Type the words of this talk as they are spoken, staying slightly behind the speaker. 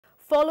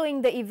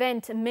Following the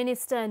event,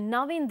 Minister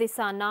Navin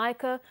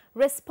Dissanayake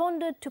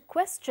responded to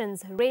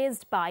questions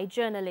raised by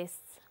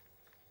journalists.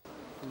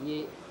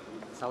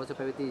 සවස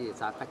පැවති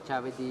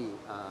සාකච්ඡාවේදී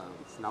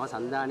නව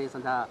සන්දානයේ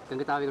සඳහා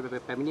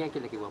එකඟතාවයකට පැමිණියා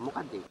කියලා කිව්වා.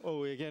 මොකක්ද ඒක?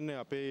 ඔව් ඒ කියන්නේ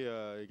අපේ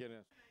ඒ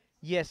කියන්නේ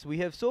Yes, we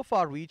have so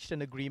far reached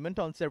an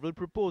agreement on several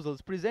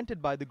proposals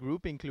presented by the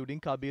group, including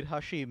Kabir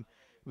Hashim.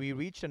 We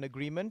reached an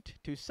agreement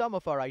to some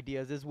of our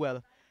ideas as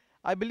well.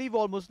 I believe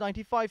almost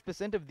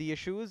 95% of the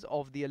issues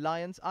of the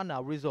alliance are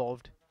now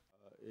resolved.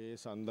 ඒ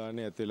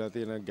සන්දානයේ ඇතුළේ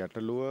තියෙන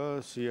ගැටලුව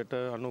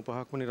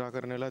 95%ක්ම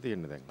निराකරණය වෙලා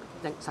තියෙනවා දැන්.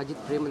 දැන් සජිත්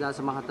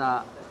ප්‍රේමදාස මහතා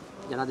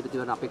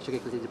ජනාධිපතිවරණ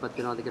අපේක්ෂකයෙක් ලෙස ඉදිරිපත්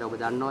වෙනවද කියලා ඔබ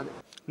දන්නවද?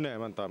 නෑ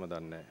මම තාම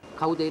දන්නේ නෑ.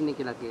 කවුද එන්නේ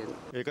කියලා කියන්නේ?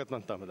 ඒකත්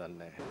මම තාම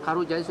දන්නේ නෑ.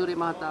 කරු ජයසූරිය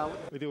මහතාව.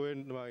 ඉතින්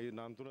ඔය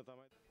නාම තුන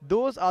තමයි.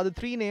 Those are the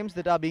three names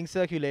that are being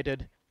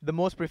circulated. The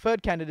most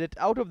preferred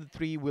candidate out of the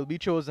three will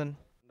be chosen.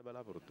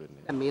 බලාපොරොත්තු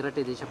වෙන්නේ. මේ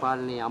රටේ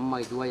දේශපාලනයේ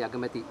අම්මයි දුවයි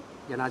අගමැති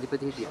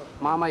ජනාධිපති හිටියා.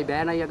 මාමයි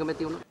බෑනයි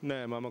අගමැති වුණා.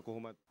 නෑ මම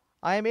කොහොමද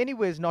I am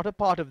anyways not a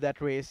part of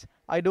that race.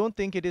 I don't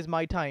think it is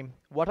my time.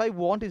 What I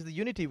want is the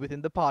unity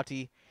within the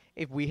party.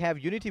 If we have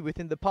unity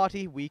within the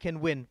party, we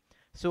can win.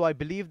 So I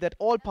believe that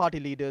all party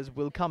leaders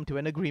will come to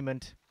an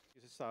agreement.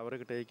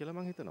 සාවරයකට එයි කියලා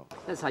මම හිතනවා.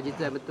 දැන්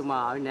සජිත් ඇමතුමා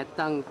ආවේ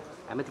නැත්තම්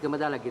ඇමතිකම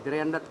දාලා ගෙදර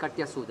යන්නත්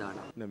කට්ටිය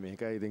සූදානම්. නෑ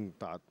මේකයි ඉතින්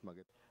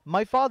තාත්මගේ.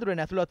 My father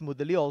and Athulat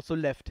Mudali also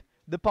left.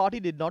 The party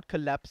did not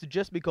collapse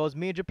just because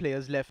major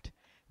players left.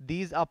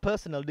 These are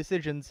personal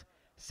decisions.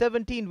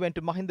 17 went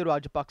to Mahinda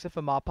Rajapaksa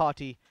from our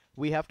party.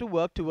 We have to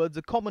work towards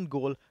a common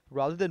goal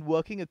rather than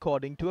working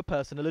according to a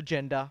personal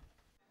agenda.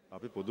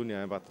 අපි පොදු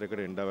න්‍යාය පත්‍රයකට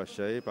එන්න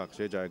අවශ්‍යයි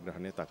පක්ෂයේ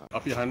ජයග්‍රහණය තකා.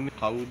 අපි අහන්නේ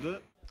කවුද?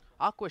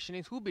 Our question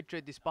is who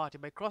betrayed this party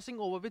by crossing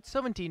over with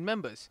 17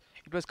 members.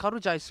 It was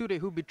Karu Jayasuriya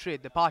who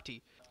betrayed the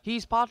party. He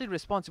is partly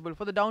responsible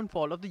for the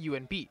downfall of the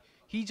UNP.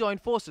 He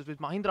joined forces with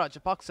Mahinda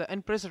Rajapaksa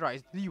and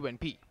pressurized the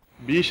UNP.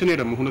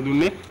 භීෂණයට මුහුණ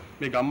දුන්නේ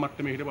මේ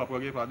ගම්මට්ටමේ හිටපු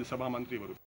අපගේ ප්‍රාදේශ සභා මන්ත්‍රීවරු.